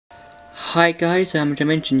Hi guys, I'm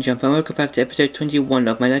Dimension Jump and welcome back to episode 21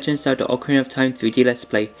 of my Zelda Ocarina of Time 3D Let's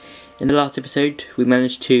Play. In the last episode, we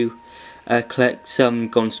managed to collect some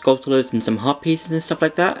golden sculptures and some heart pieces and stuff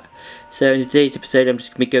like that. So in today's episode, I'm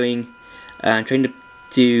just going to be going and trying to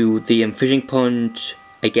do the fishing pond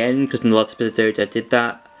again, because in the last episode I did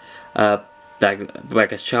that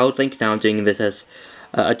like as child Link. Now I'm doing this as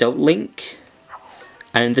adult Link.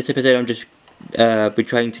 And in this episode, I'm just be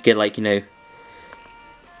trying to get, like, you know,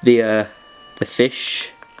 the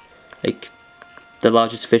fish, like the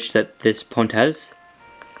largest fish that this pond has,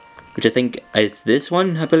 which I think is this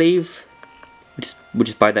one, I believe, which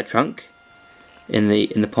is by that trunk in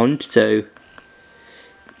the pond. So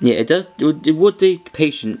yeah, it would take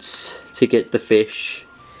patience to get the fish.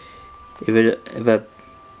 If it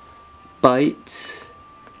bites,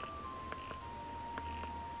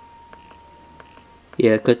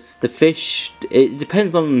 yeah, because the fish, it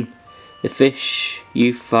depends on the fish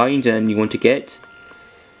you find and you want to get,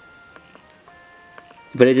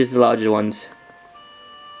 but it is the larger ones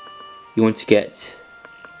you want to get.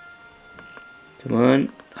 Come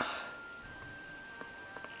on.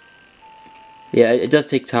 Yeah, it does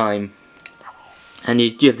take time, and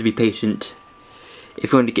you do have to be patient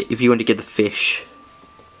if you want to get the fish,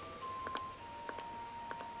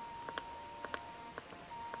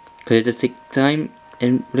 because it does take time.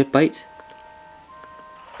 And will it bite?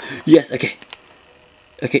 Yes. Okay.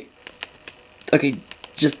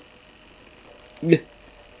 Just.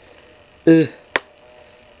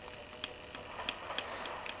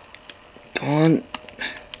 Come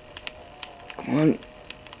on.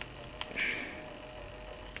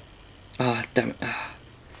 Ah, damn it.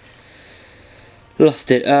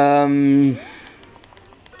 Lost it.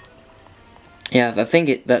 Yeah, I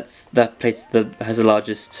think that's that place that has the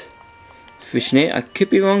largest fish in it. I could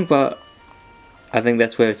be wrong, but I think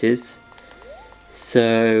that's where it is.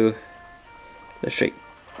 So let's try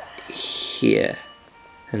here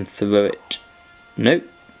and throw it. Nope.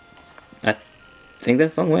 I think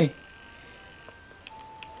that's the wrong way.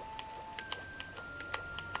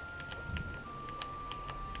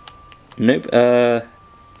 Nope.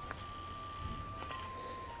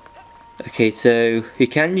 Okay, so you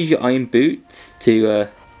can use your iron boots to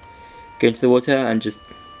go into the water and just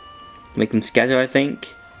make them scatter, I think.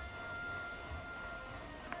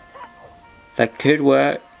 That could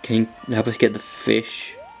work. Can you help us get the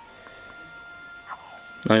fish?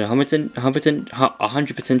 I'm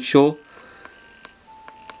 100% sure.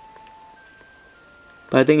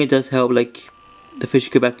 But I think it does help, like, the fish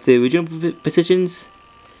go back to the original positions,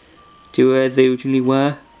 to where they originally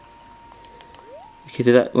were. Okay,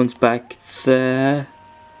 so that one's back there.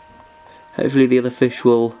 Hopefully the other fish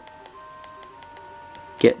will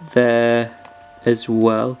get there as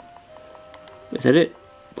well. Was that it?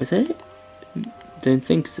 Don't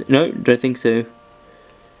think so. No, don't think so.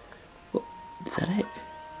 What, is that it?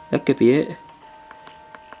 That could be it.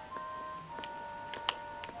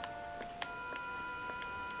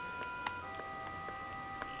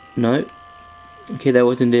 No. Okay, that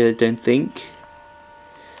wasn't it, I don't think.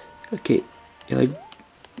 Okay.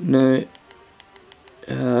 No.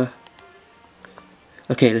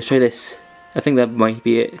 Okay, let's try this. I think that might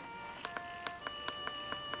be it.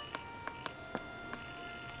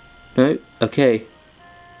 No? Okay.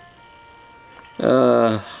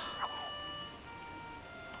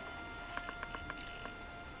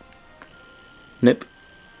 Nope.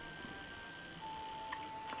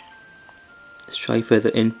 Let's try further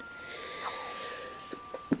in.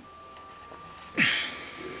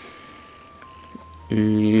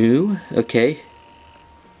 No. Okay.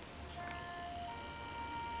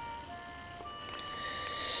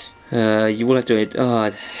 You will have to.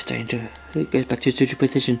 Don't do it. It goes back to its neutral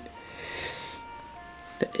position.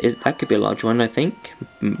 That could be a large one, I think.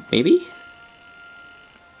 Maybe.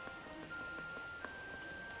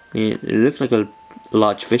 I mean, it looks like a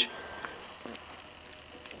large fish.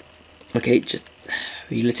 Okay, just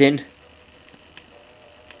reel it in.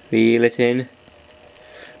 Reel it in.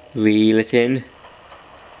 Reel it in.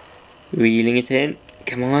 Reeling it in.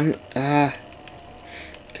 Come on.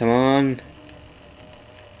 Come on.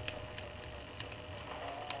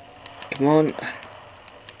 Come on.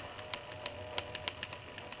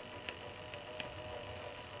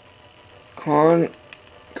 Come on.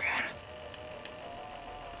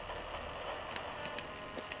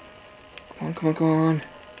 Come on.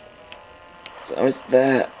 It's almost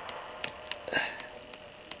there.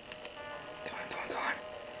 Come on.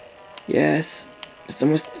 Yes. It's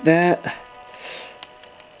almost there.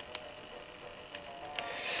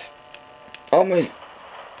 Almost.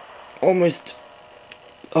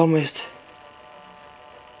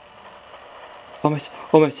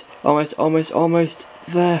 Almost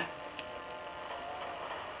there.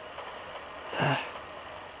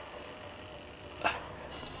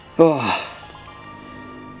 Oh.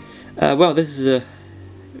 Well, this is a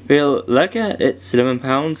real lurker. It's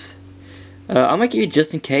 £11. I might give you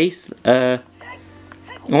just in case. I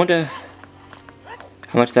wonder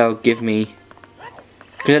how much that'll give me.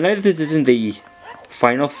 Because I know that this isn't the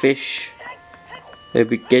final fish they'll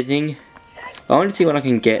be getting. I want to see what I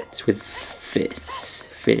can get with this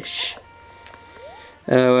fish.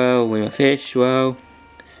 Oh well, with my fish, well,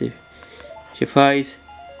 surprise.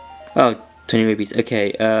 Oh, 20 rupees,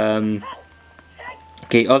 okay,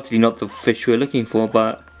 okay, obviously not the fish we're looking for,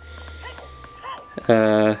 but,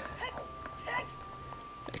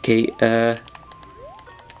 okay,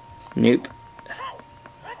 nope.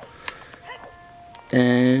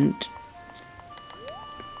 And,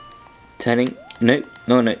 turning, nope,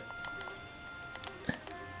 no.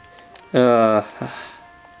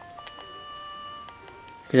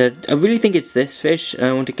 I really think it's this fish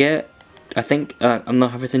I want to get. I think, I'm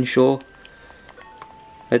not 100% sure.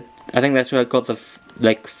 I think that's where I got the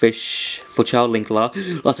fish for Child Link last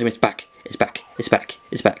time. It's back.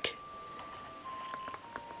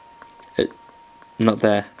 Not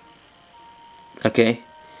there. Okay.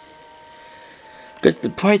 Because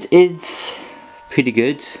the price is pretty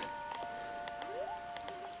good.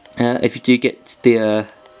 If you do get the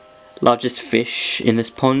largest fish in this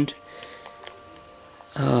pond.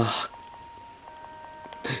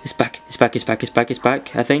 It's back,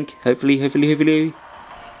 I think. Hopefully.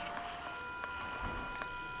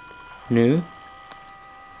 No.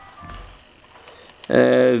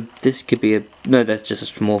 This could be no, that's just a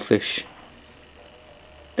small fish.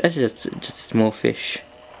 That's just a small fish.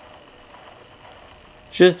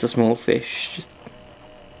 Just a small fish.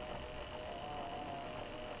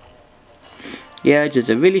 Yeah, just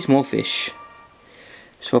a really small fish.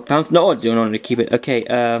 It's £12. No, I don't want to keep it. Okay,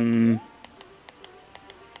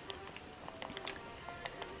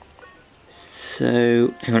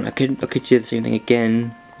 so hang on, I could do the same thing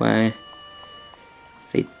again where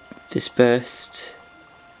they dispersed.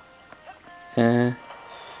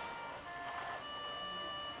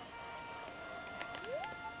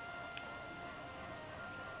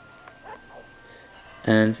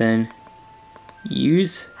 And then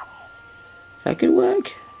use. That could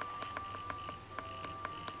work.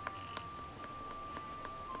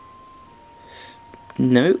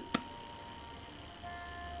 Nope.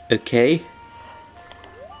 Okay.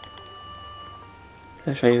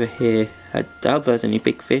 Let's try over here. I doubt there's any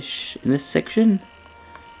big fish in this section.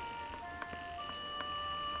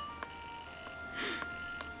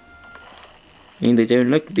 I mean,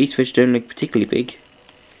 these fish don't look particularly big.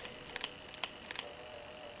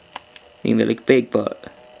 I mean, they look big, but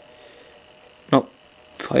not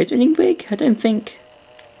surprisingly big, I don't think.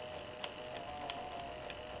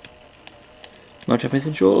 Not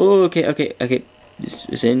 100% sure. Oh, okay.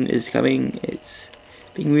 It's coming. It's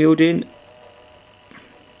being reeled in.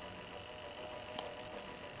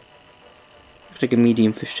 Looks like a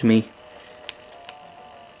medium fish to me.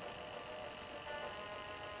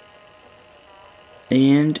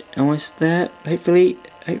 And almost there. Hopefully.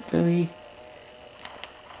 Okay.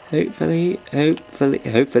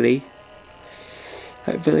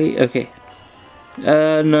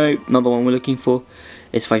 No, not the one we're looking for.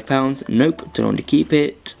 It's £5. Nope, don't want to keep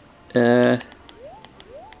it. I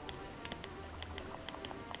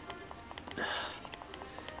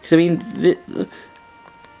mean,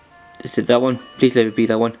 is it that one? Please let it be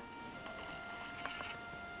that one.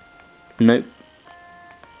 Nope.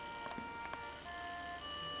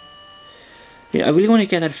 Yeah, I really want to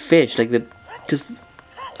get that fish, because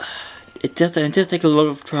it does take a lot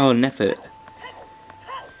of trial and effort.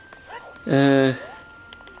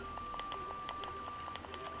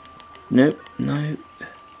 Nope, no.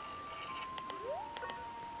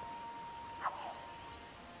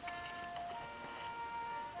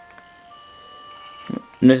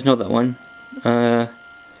 No, it's not that one.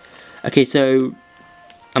 Okay, so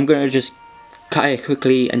I'm gonna just cut it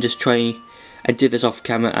quickly and just try and do this off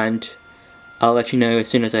camera, and I'll let you know as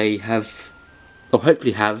soon as I have, or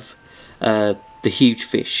hopefully have, the huge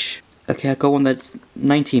fish. Okay, I got one that's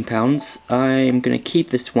 £19. I'm gonna keep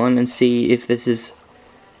this one and see if this is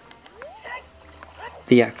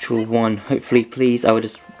the actual one. Hopefully, please. I would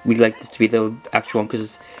just really like this to be the actual one,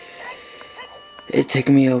 because it's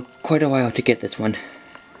taken me quite a while to get this one.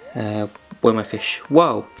 Boy, my fish.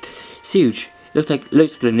 Wow, it's huge. Looks like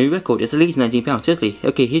a new record. It's at least £19. Seriously.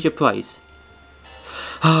 Okay, here's your prize.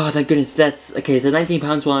 Oh, thank goodness. That's okay. The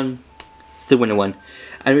 £19 one is the winner one,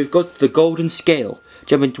 and we've got the golden scale.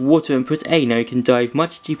 Jump into water and press A. Now you can dive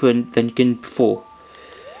much deeper than you can before.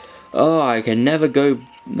 Oh, I can never go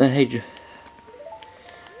ahead.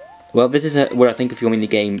 Well, this is what I think of your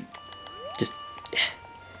mini-game. Just...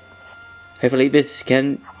 hopefully this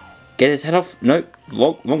can get his head off. Nope,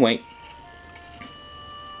 wrong way.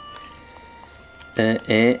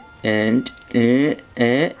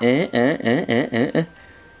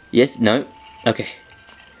 Yes, no. Okay.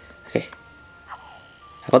 Okay.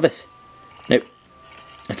 How about this? Nope.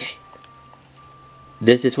 Okay.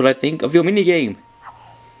 This is what I think of your mini-game.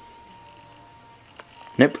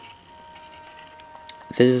 Nope.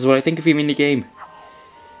 This is what I think of your mini-game.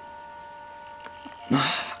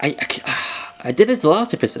 I did this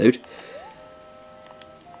last episode.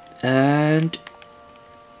 And...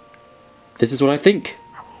 this is what I think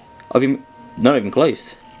of your... not even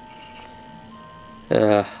close.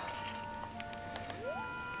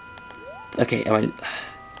 Okay, am I...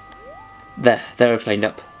 There I've lined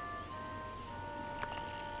up.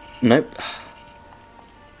 Nope.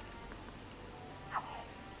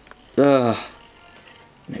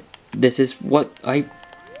 No. This is what I...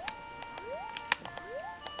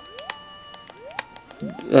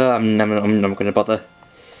 I'm not gonna bother.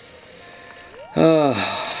 I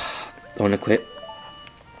wanna quit.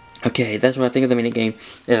 Okay, that's what I think of the minigame.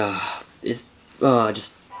 Just...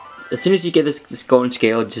 as soon as you get this golden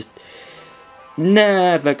scale, just...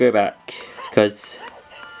 never go back. Because...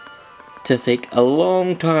 it does take a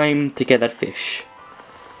long time to get that fish.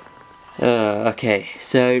 Okay,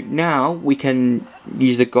 so now we can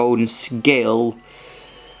use the golden scale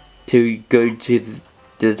to go to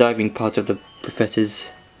the diving part of the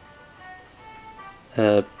professor's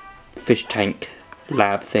fish tank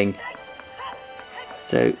lab thing.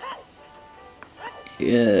 So,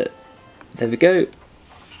 yeah, there we go.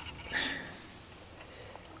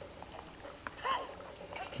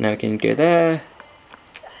 Now we can go there,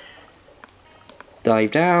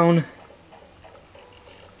 dive down.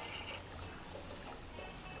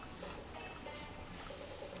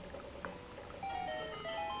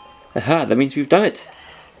 Aha, that means we've done it.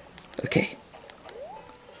 Okay.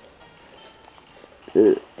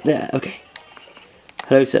 There, okay.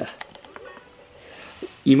 Hello, sir.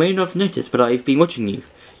 You may not have noticed, but I've been watching you.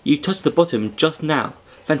 You touched the bottom just now.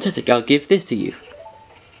 Fantastic, I'll give this to you.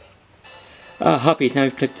 Ah, Harpies, now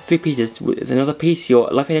we've collected 3 pieces. With another piece, your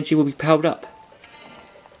life energy will be powered up.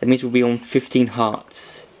 That means we'll be on 15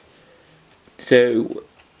 hearts. So,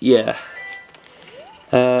 yeah.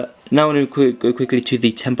 Now I'm going to go quickly to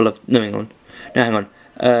the Temple of... no, hang on. No, hang on.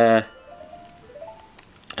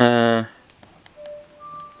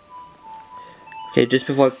 Okay, just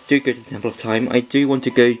before I do go to the Temple of Time, I do want to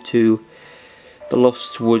go to the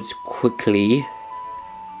Lost Woods quickly.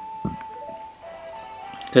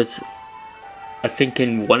 Because I think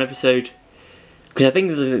in one episode... because I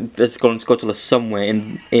think there's a Golden Scotula somewhere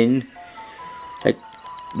in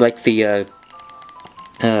like the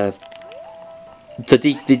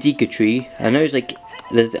Deca tree. I know it's like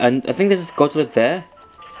there's, and I think there's a Scotula there,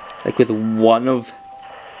 like with one of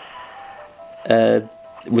the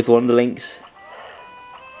links.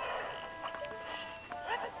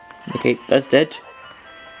 Okay, that's dead.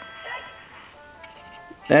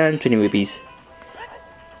 And 20 rupees.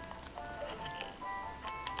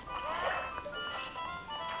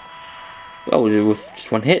 Oh, it was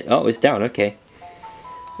just one hit. Oh, it's down. Okay.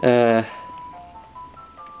 So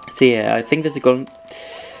yeah, I think there's a golden...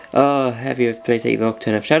 have you played the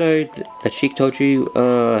Nocturne of Shadow that Sheik told you?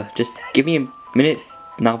 Just give me a minute,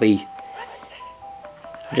 Navi.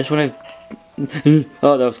 I just want to...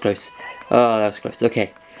 oh, that was close. Oh, that was close.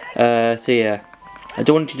 Okay. So yeah, I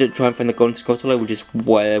don't want you to try and find the Golden Scotula, which is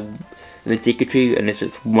where the Deca tree, and this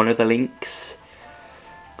is one of the links.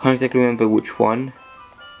 Can't exactly remember which one,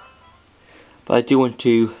 but I do want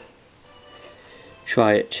to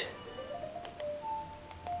try it.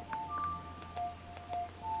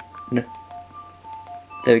 No.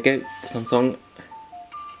 There we go, the Sun Song.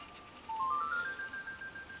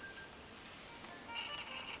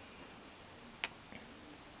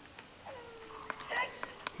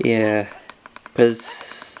 Yeah,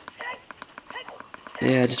 because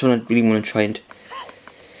yeah, I just really want to try and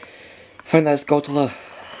find that Scotula,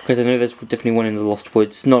 because I know there's definitely one in the Lost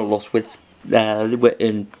Woods, not Lost Woods, where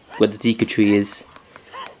the Deca tree is.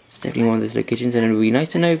 It's definitely one of those locations, and it would be nice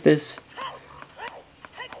to know if there's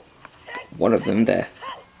one of them there.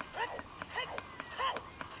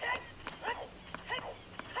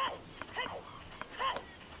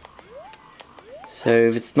 So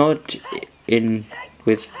if it's not in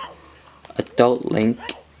with adult Link,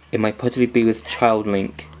 it might possibly be with child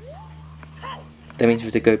Link. That means we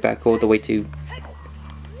have to go back all the way to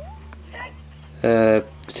the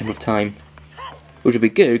Temple of Time, which would be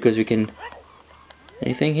good because we can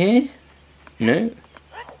Anything here? No?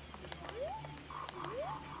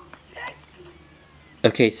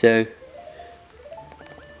 Okay, so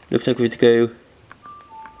looks like we have to go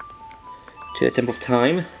to the Temple of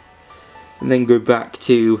Time and then go back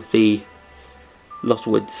to the Lost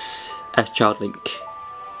Woods as Child Link.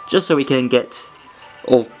 Just so we can get,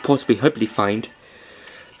 or possibly hopefully find,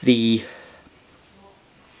 the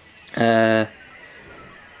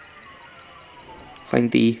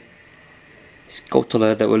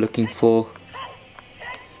Skulltula that we're looking for.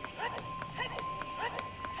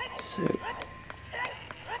 So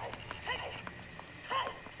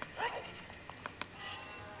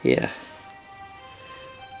yeah.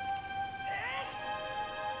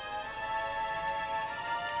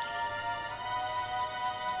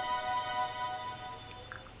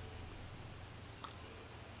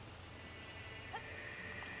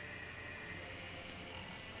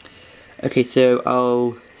 Okay, so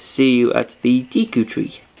I'll see you at the Deku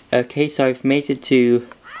Tree. Okay, so I've made it to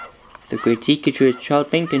the Great Deku Tree with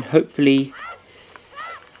Child Link, and hopefully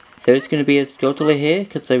there's going to be a Skulltula here,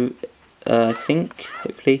 because I think,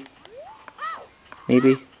 hopefully,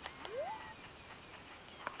 maybe.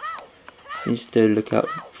 Just to look out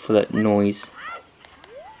for that noise.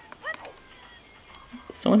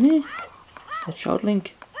 Is someone here? A Child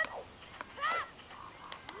Link?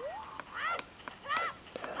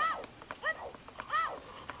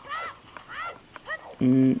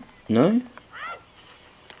 No?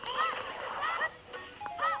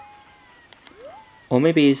 Or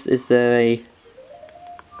maybe is there a...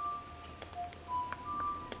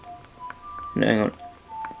 No, hang on.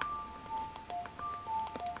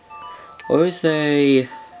 Or is there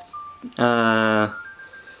a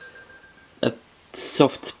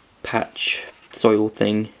soft patch soil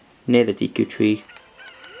thing near the Deku Tree?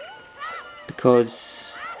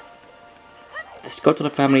 Because the Skulltula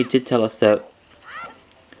family did tell us that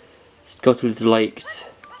Skulltulas liked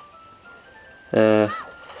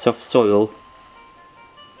soft soil.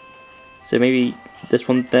 So maybe there's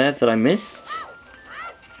one there that I missed?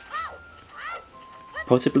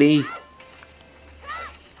 Possibly?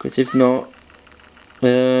 Because if not,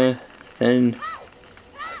 then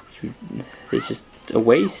it's just a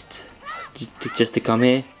waste just to come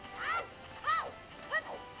here.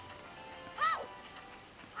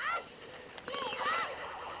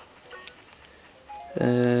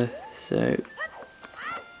 So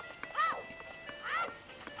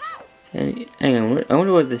hang on, I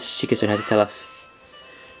wonder what this Shikazone had to tell us.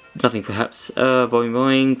 Nothing perhaps. Boing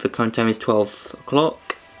boing, the current time is 12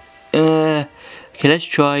 o'clock. Okay, let's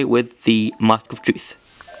try with the Mask of Truth.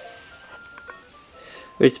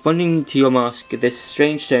 Responding to your mask, this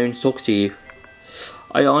strange stone talks to you.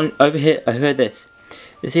 I heard this.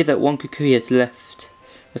 They say that one Kukui has left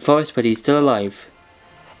the forest, but he's still alive.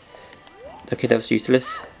 Okay, that was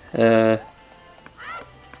useless.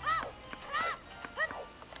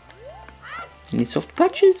 Any soft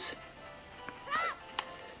patches?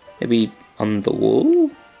 Maybe on the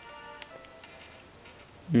wall?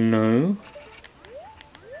 No.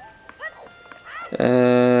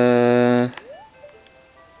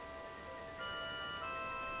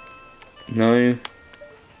 No.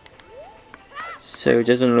 So it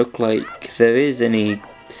doesn't look like there is any...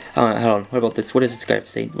 Oh, hold on, what about this? What does this guy have to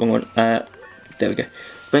say? Wrong one. There we go.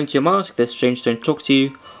 Bring to your mask, this strange stone talks to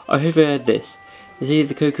you. I overheard this. They say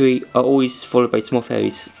the Kokiri are always followed by small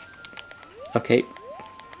fairies. Okay.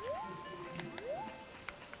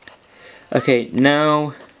 Okay,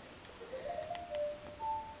 now...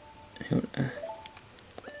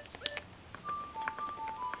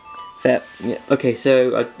 There. Yeah, okay,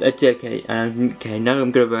 so okay, now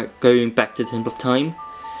I'm going back to the Temple of Time.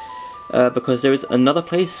 Because there is another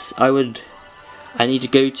place I need to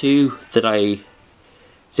go to that I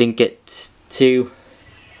didn't get to.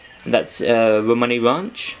 That's Romani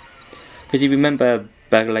Ranch. Because you remember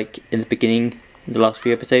back like in the beginning, in the last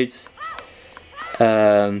few episodes,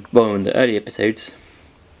 well, in the early episodes,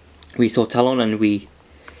 we saw Talon and we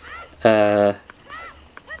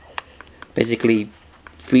basically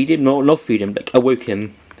freed him, not freed him, like awoke him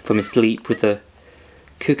from his sleep with a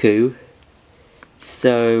cuckoo.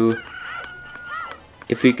 So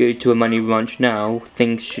if we go to a money ranch now,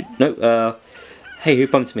 things should... No, hey, who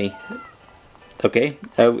bumped me? Okay,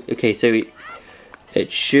 okay, so he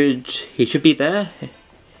should be there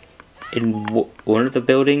in one of the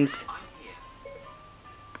buildings.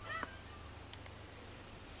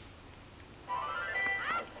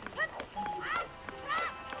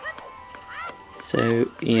 So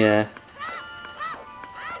yeah,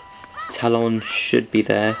 Talon should be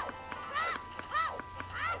there.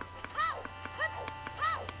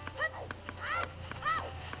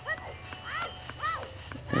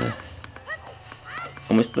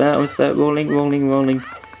 Almost there, almost there. Rolling, rolling, rolling.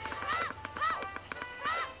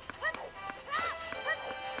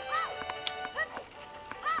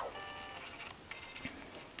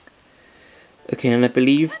 Okay, and I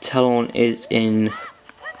believe Talon is in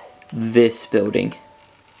this building.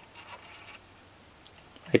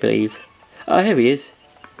 I believe. Here he is.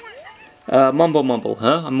 Mumble mumble,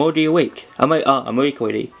 huh? I'm already awake. I'm awake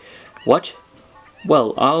already. What?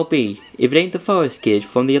 Well, I'll be, if it ain't the forest kid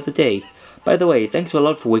from the other day. By the way, thanks a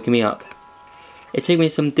lot for waking me up. It took me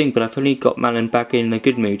some doing, but I've finally got Malin back in a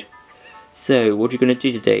good mood. So, what are you gonna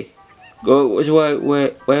do today?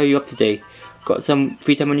 Where are you up today? Got some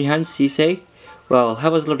free time on your hands, you say? Well, how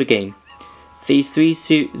about a little game? These three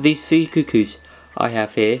cuckoos I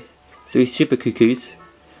have here, 3 super cuckoos.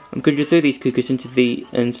 I'm going to throw these cuckoos into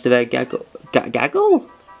their gaggle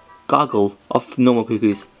of normal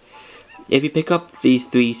cuckoos. If you pick up these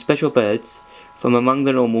 3 special birds from among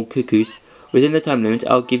the normal cuckoos within the time limit,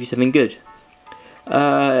 I'll give you something good.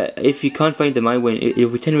 If you can't find them, I win. It'll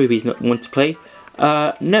be 10 rupees. Not want to play?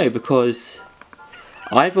 No, because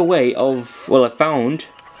I have a way of, well, I found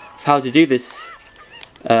how to do this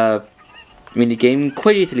mini game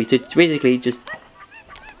quite easily. So it's basically just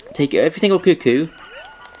take every single cuckoo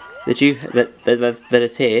that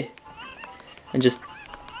is here and just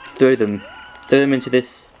throw them into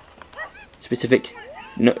this specific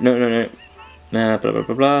no blah blah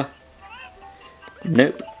blah blah.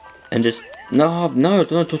 Nope. And just no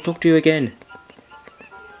don't talk to you again.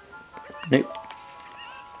 Nope.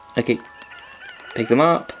 Okay, pick them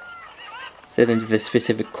up, throw them to this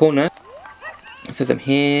specific corner, throw them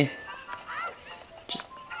here, just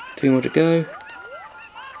 3 more to go.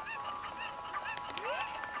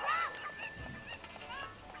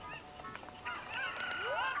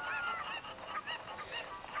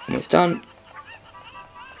 Almost done.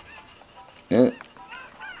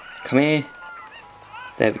 Come here.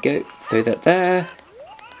 There we go. Throw that there.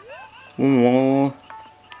 1 more.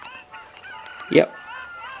 Yep.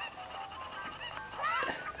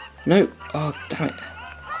 No. Oh, damn it.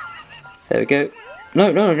 There we go.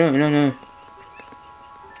 No.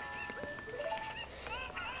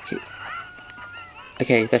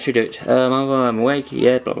 Okay, that should do it. I'm awake.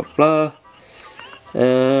 Yeah, blah blah blah.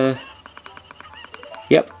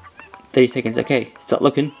 Yep. 30 seconds. Okay, start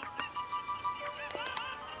looking.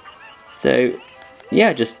 So,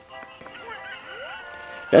 yeah, just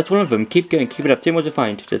that's one of them. Keep going, keep it up. 2 more to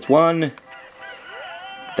find. That's 1.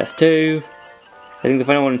 That's 2. I think the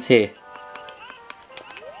final one is here.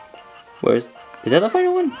 Is that the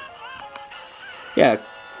final one? Yeah.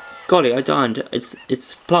 Golly, I died.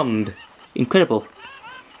 It's plumbed. Incredible.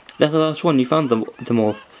 That's the last one. You found them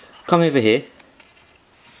all. Come over here.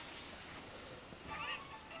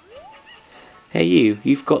 Hey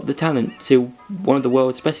you've got the talent to one of the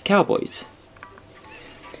world's best cowboys.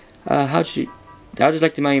 How'd you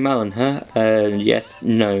like to marry Malin, huh? Yes,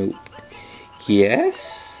 no.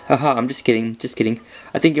 Yes? Haha, I'm just kidding.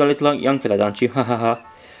 I think you're a little young for that, aren't you? Ha ha ha.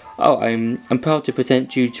 Oh, I'm proud to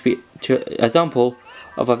present you to an example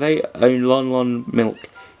of our very own Lon milk.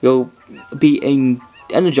 You'll be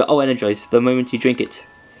energized the moment you drink it.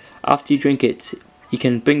 After you drink it, you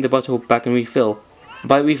can bring the bottle back and refill.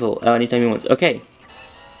 Buy a refill anytime you want. Okay,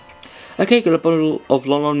 got a bottle of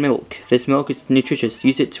Lon milk. This milk is nutritious.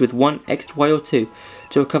 Use it with 1 XY or 2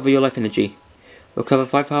 to recover your life energy. Recover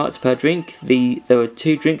 5 hearts per drink. There are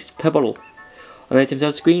 2 drinks per bottle. On the items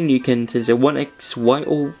on screen, you can enter 1 XY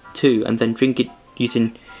or 2 and then drink it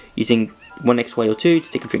using 1 XY or 2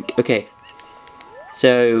 to take a drink. Okay,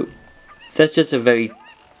 so that's just a very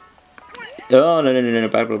no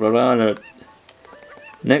blah blah blah blah no.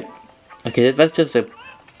 Nope. Okay, that's just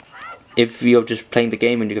if you're just playing the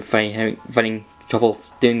game and you're finding trouble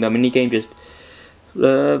doing the mini game, just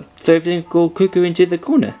throw everything called cuckoo into the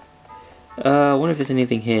corner. I wonder if there's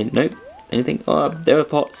anything here. Nope. Anything? Oh, there are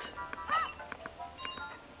pots.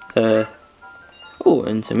 Oh,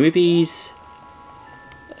 and some rupees.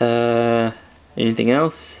 Anything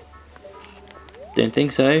else? Don't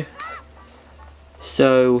think so.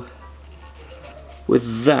 So,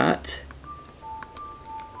 with that,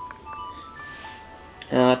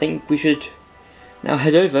 I think we should now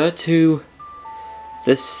head over to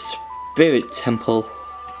the Spirit Temple.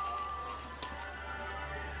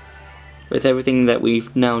 With everything that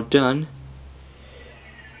we've now done,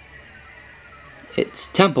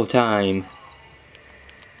 it's temple time.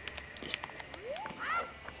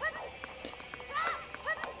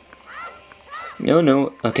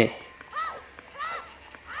 No, okay.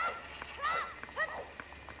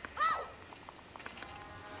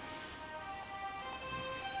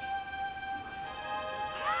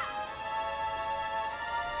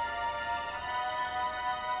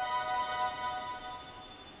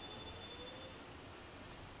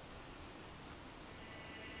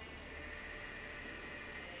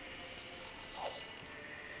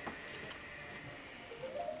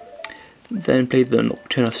 Then play the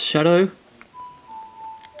Nocturnal Shadow.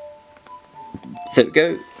 There we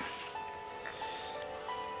go.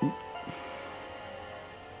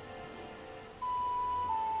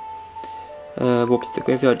 Walk to the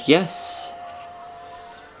graveyard, yes.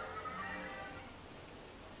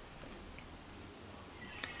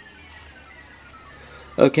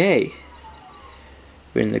 Okay.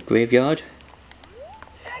 We're in the graveyard.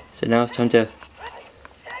 So now it's time to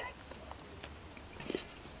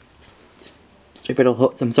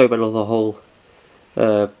I'm sorry about all the whole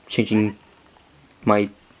changing my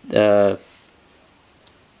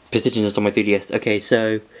positions on my 3DS. Okay,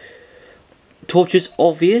 so torch is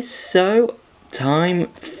obvious, so time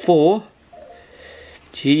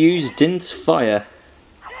to use Din's Fire.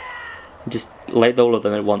 Just light all of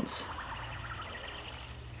them at once.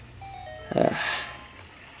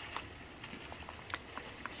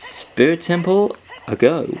 Spirit Temple, a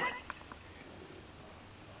go.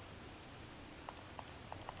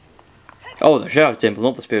 Oh, the Shadow Temple,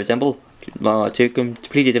 not the Spirit Temple. Two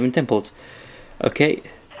completely different temples. Okay.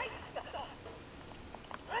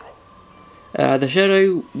 The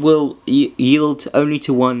Shadow will yield only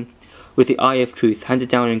to one with the Eye of Truth, handed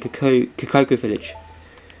down in Kakoko Village.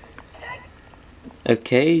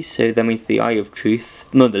 Okay, so that means the Eye of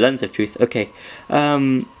Truth. No, the Lens of Truth. Okay.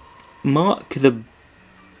 Mark the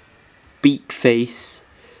beak face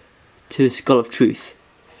to the Skull of Truth.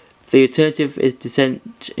 The alternative is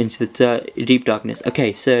descent into the deep darkness.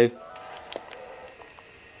 Okay, so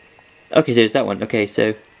it's that one. Okay,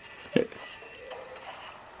 so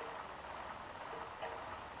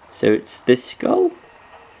it's this skull.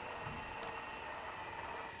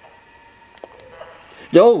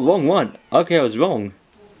 Oh, wrong one. Okay, I was wrong.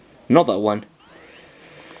 Not that one.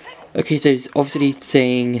 Okay, so it's obviously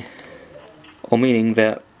saying or meaning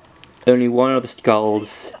that only one of the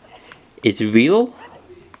skulls is real.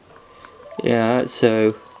 Yeah,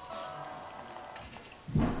 so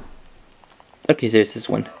okay, so it's this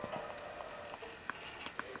one.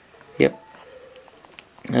 Yep.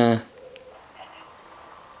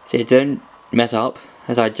 So don't mess up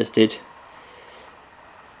as I just did,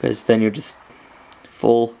 because then you'll just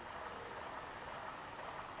fall.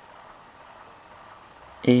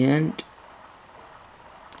 And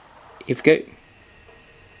here we go.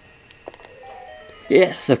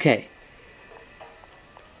 Yes, okay.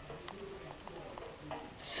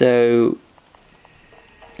 So,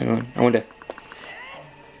 hang on, I wonder.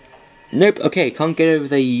 Nope, okay, can't get over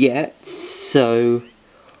there yet, so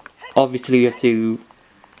obviously we have to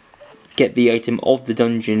get the item of the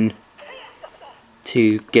dungeon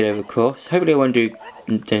to get over across. Hopefully I won't do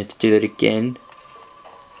that again.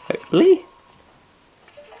 Hopefully?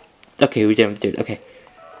 Okay, we don't have to do it, okay.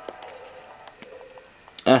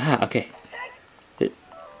 Aha, okay.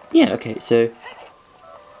 Yeah, okay, so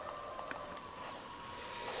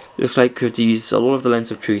looks like we have to use a lot of the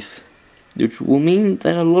Lens of Truth, which will mean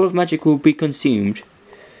that a lot of magic will be consumed.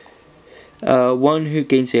 One who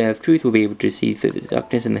gains the Eye of Truth will be able to see through the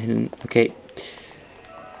darkness and the hidden. Okay.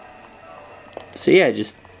 So yeah,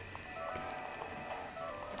 it's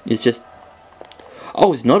just.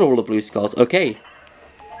 Oh, it's not all the blue skulls. Okay.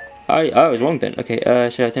 I was wrong then. Okay.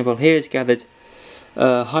 Shadow Temple here is gathered.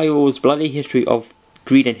 Hyrule's bloody history of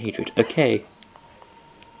greed and hatred. Okay.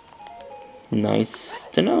 Nice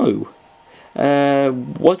to know.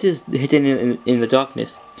 What is hidden in the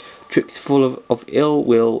darkness? Tricks full of ill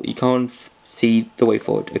will. You can't see the way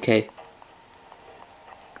forward. Okay.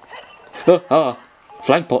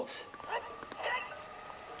 Flying pots.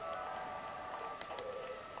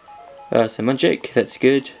 Some magic. That's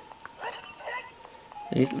good.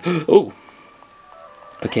 Oh.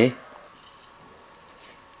 Okay.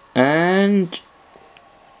 And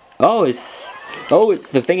it's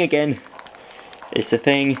the thing again. It's the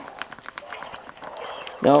thing.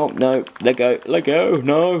 No, let go,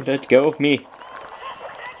 no, let go of me.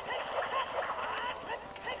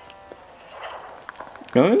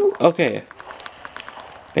 No? Okay.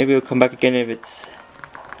 Maybe we'll come back again if it's...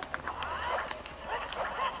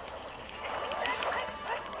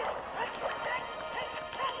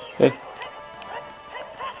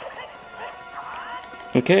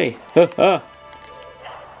 Okay.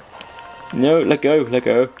 No, let go.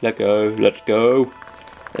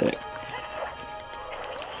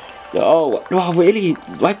 Oh, really?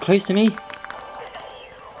 Right close to me?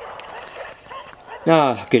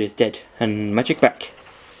 Ah, good, it's dead. And magic back.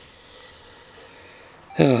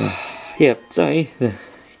 Yeah, sorry. The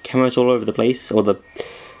camera's all over the place, or the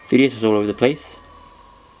 3DS was all over the place.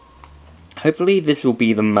 Hopefully this will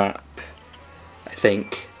be the map. I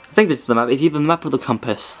think this is the map. It's either the map or the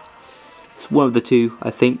compass. It's one of the two,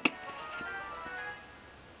 I think.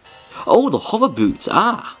 Oh, the hover boots.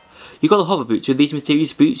 Ah, you got the hover boots. With these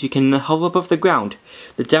mysterious boots, you can hover above the ground.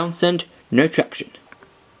 The downsend, no traction.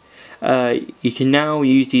 You can now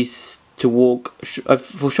use these to walk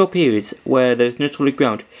for short periods where there's no solid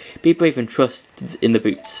ground. Be brave and trust in the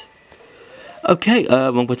boots. Okay,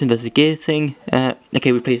 wrong button, there's the gear thing.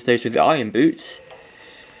 Okay, replace those with the iron boots.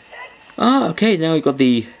 Ah, okay, now we've got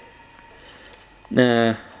the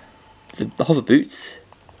hover boots.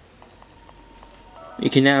 You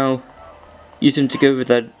can now use them to go over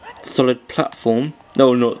that solid platform.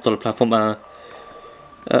 No, not solid platform, oh,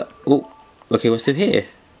 okay, what's through here?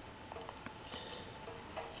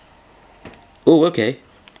 Oh, okay.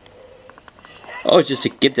 Oh, it's just a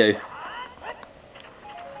Gibdo.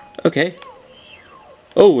 Okay.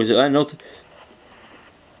 Oh, is it not?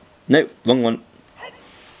 Nope, wrong one.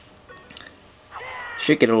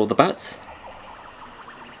 Should get all the bats.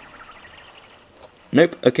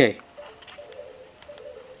 Nope, okay.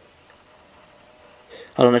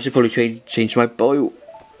 Hold on, I should probably change my bow.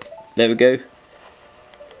 There we go.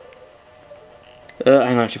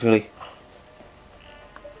 Hang on, I should probably.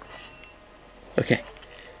 Okay.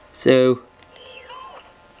 So.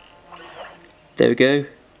 There we go.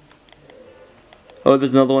 Oh,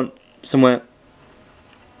 there's another one somewhere.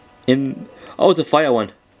 Oh, it's a fire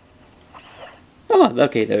one. Oh,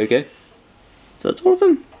 okay, there we go. So that's all of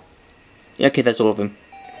them? Yeah, okay, that's all of them.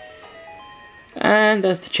 And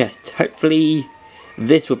that's the chest. Hopefully,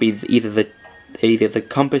 this will be either the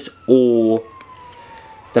compass or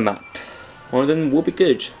the map. One of them will be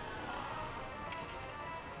good.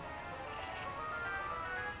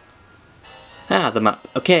 Ah, the map.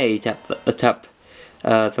 Okay, tap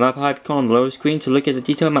the map icon on the lower screen to look at the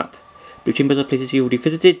detailed map. Between other places you've already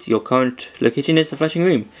visited, your current location is the flashing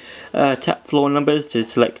room. Tap floor numbers to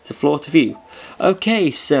select the floor to view.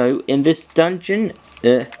 Okay, so in this dungeon,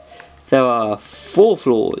 there are 4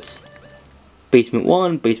 floors. Basement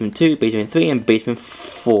 1, Basement 2, Basement 3, and Basement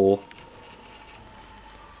 4.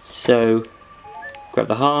 So, grab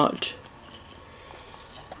the heart.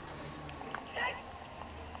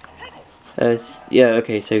 Yeah,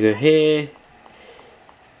 okay, so go here.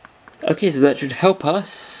 Okay, so that should help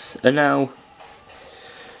us. And now,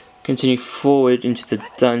 continue forward into the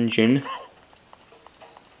dungeon.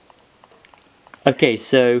 Okay,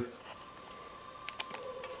 so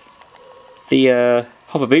the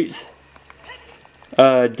hover boots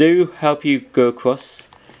do help you go across,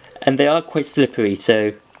 and they are quite slippery.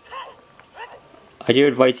 So I do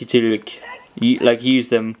advise you to use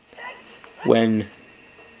them when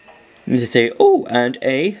to say, oh, and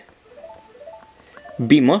a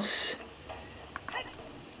BMOS.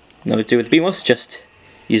 Nothing to do with BMOS, just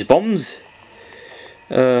use bombs.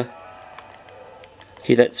 Okay,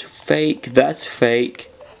 that's fake, that's fake.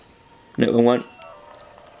 No, I want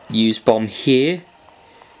use bomb here.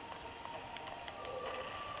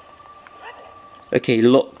 Okay,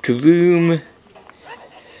 locked room.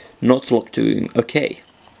 Not locked room, okay.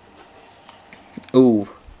 Oh.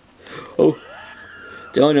 Oh.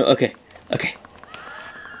 Oh no, okay. Okay.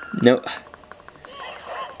 No.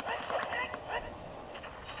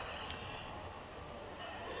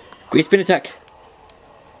 Great spin attack.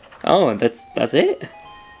 Oh, and that's it?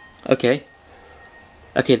 Okay.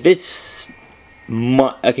 Okay, this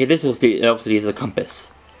obviously is the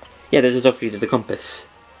compass. Yeah, this is obviously the compass.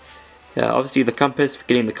 Yeah, obviously the compass,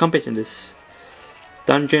 getting the compass in this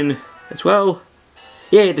dungeon as well.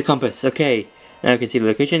 Yay, the compass, okay. Now you can see the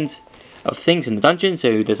locations of things in the dungeon,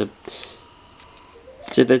 so there's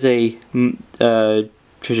a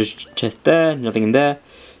treasure chest there, nothing in there,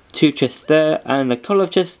 2 chests there, and a couple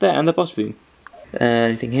of chests there, and the boss room.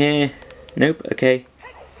 Anything here? Nope, okay.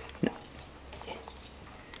 No.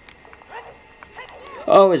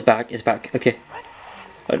 Oh, it's back, okay.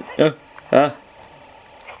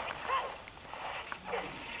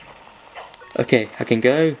 Okay, I can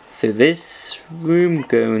go through this room,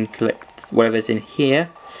 go and collect whatever's in here.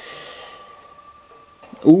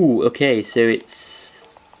 Ooh, okay, so it's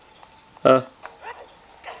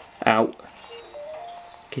out.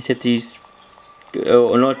 Okay, so to use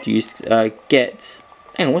or not use get.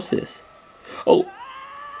 Hang on, what's this? Oh,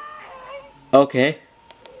 okay.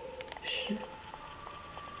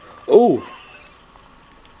 Oh,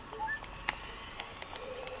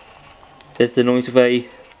 there's the noise of a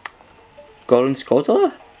golden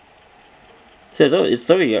sculptor. So it's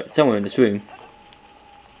already somewhere in this room.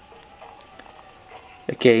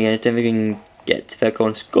 Okay, I don't think we can get to that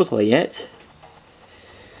golden sculptor yet.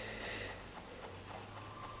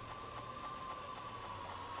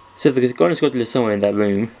 So the golden sculptor is somewhere in that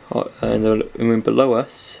room, in the room below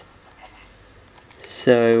us.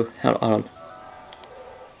 So, hold on.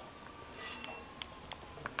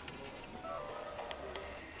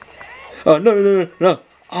 Oh, no, no, no, no.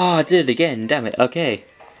 Ah, I did it again. Damn it. Okay.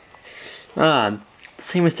 Ah,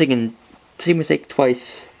 same mistake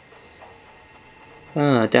twice.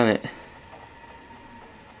 Ah, damn it.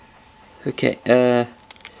 Okay,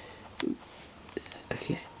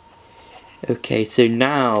 okay. Okay, so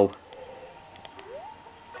now...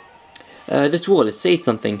 this wall, it says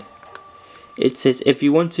something. It says, if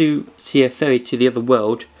you want to see a ferry to the other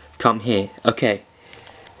world, come here. Okay.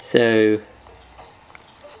 So...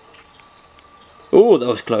 Oh, that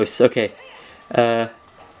was close. Okay.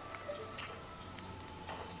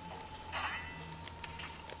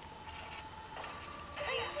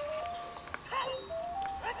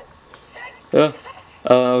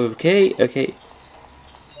 Okay, okay.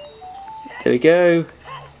 There we go.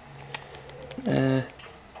 There's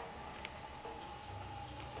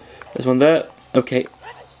one there. Okay.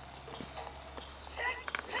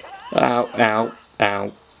 Ow, ow,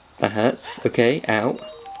 ow. That hurts. Okay, ow.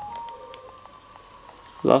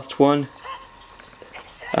 Last one.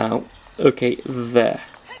 Ow. Okay, there.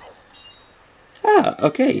 Ah,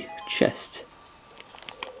 okay. Chest.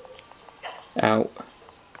 Ow.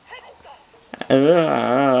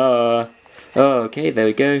 Oh, okay, there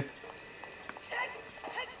we go.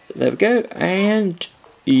 There we go, and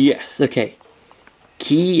yes, okay.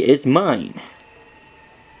 Key is mine.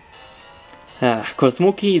 Got a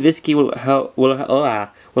small key. This key will help. Will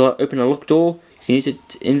open a locked door. You can use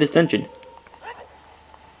it in this dungeon.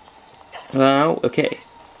 Oh, okay.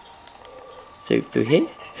 So through here?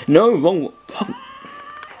 No, wrong.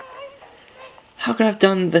 How could I have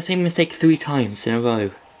done the same mistake 3 times in a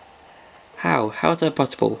row? How? How is that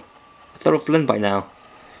possible? I thought I've learned by now.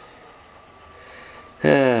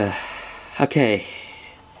 Okay.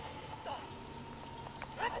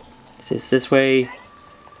 So it's this way.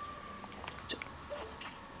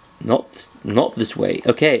 Not this way.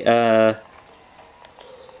 Okay.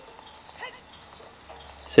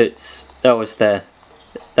 So it's it's there.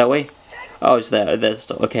 That way. Oh, it's there. There's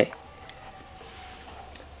okay.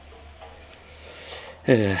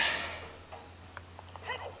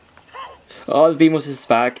 Oh, the Vemos is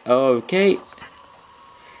back. Okay.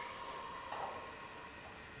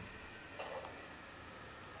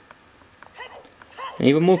 And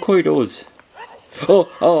even more corridors.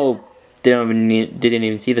 Oh! Didn't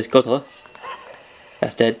even see this gutter.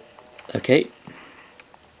 That's dead. Okay.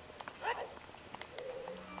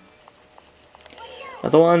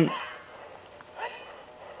 Another one.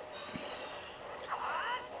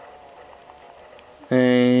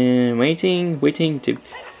 And waiting to...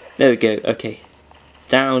 There we go, okay. It's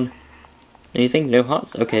down. Anything? No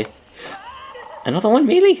hearts? Okay. Another one,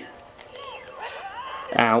 really?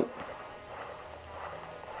 Ow.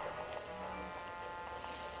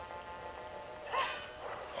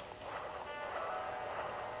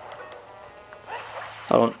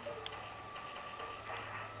 Hold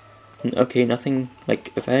on. Okay, nothing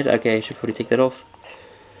like overhead. Okay, I should probably take that off.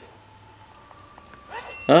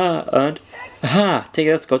 And... Aha! Take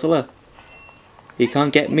that, Scottler. You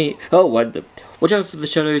can't get me. Oh, what the... Watch out for the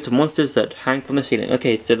shadows of monsters that hang from the ceiling.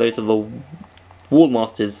 Okay, so those are the wall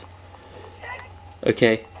masters.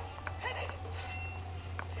 Okay.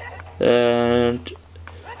 And...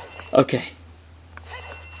 Okay.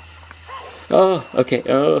 Oh, okay.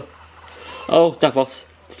 Oh, Stavros.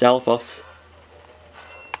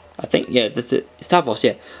 I think, yeah, that's it. Stavros,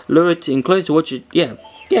 yeah. Lure it in close to watch it. Yeah.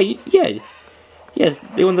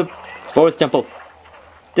 Yes, they won the forest temple.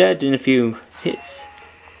 Dead in a few hits.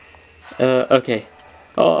 Okay.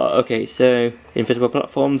 Oh, okay, so invisible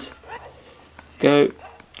platforms. Go,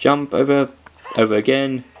 jump over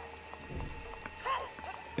again.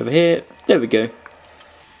 Over here. There we go.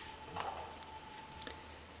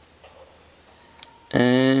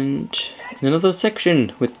 And another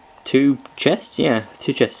section with 2 chests. Yeah,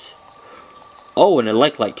 2 chests. Oh, and a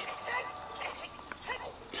like.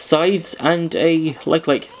 Scythes and a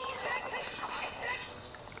like.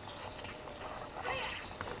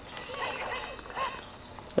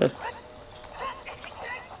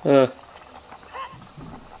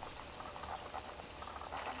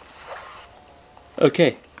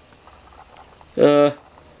 Okay.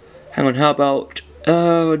 Hang on, how about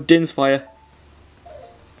Din's Fire?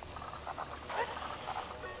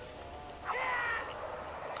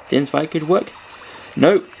 Din's Fire could work?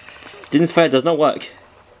 No, Din's Fire does not work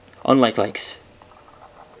on likes.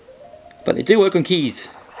 But they do work on keys.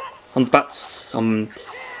 On the bats,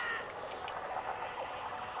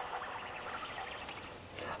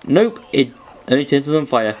 nope, it only turns them on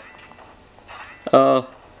fire.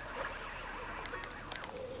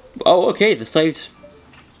 Oh, okay, the saves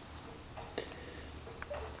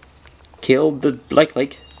killed the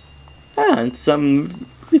like. And some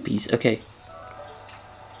rupees. Okay.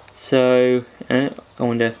 So, I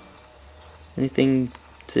wonder, anything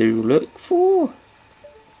to look for?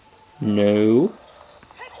 No.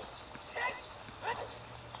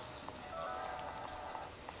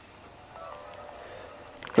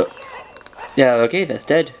 Oh. Yeah, okay, that's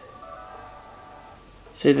dead.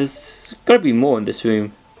 So there's gotta be more in this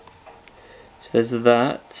room. So there's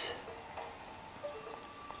that.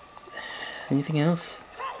 Anything else?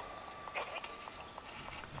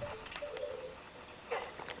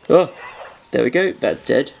 Oh, there we go, that's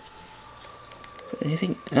dead.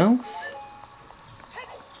 Anything else?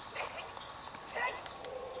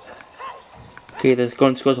 Okay, there's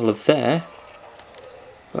gone Squirtle of there.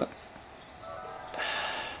 But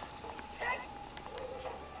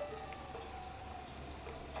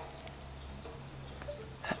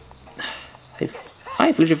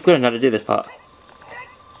I've literally forgotten how to do this part.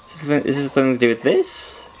 Is this something to do with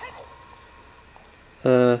this?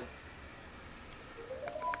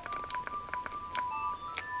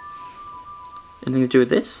 Anything to do with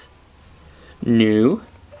this? No.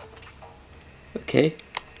 Okay.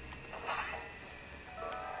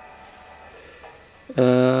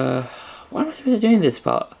 Why am I supposed to be doing this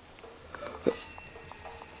part?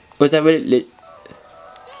 Was that really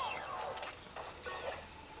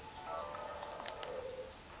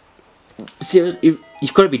seriously,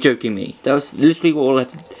 you've got to be joking me. That was literally all I had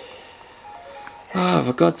to... Ah,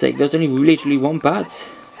 for God's sake, there's only literally one bat.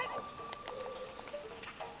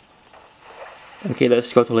 Okay, that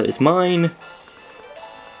Squirtle is mine.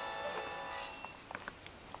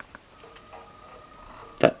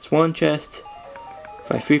 That's one chest.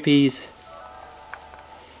 5 rupees.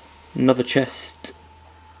 Another chest.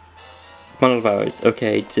 Bundle of arrows.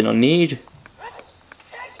 Okay, do not need.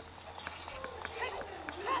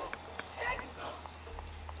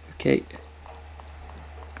 Okay.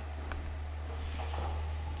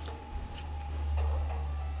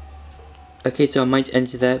 Okay, so I might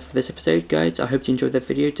end it there for this episode, guys. I hope you enjoyed that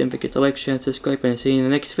video. Don't forget to like, share, and subscribe, and I'll see you in the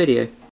next video.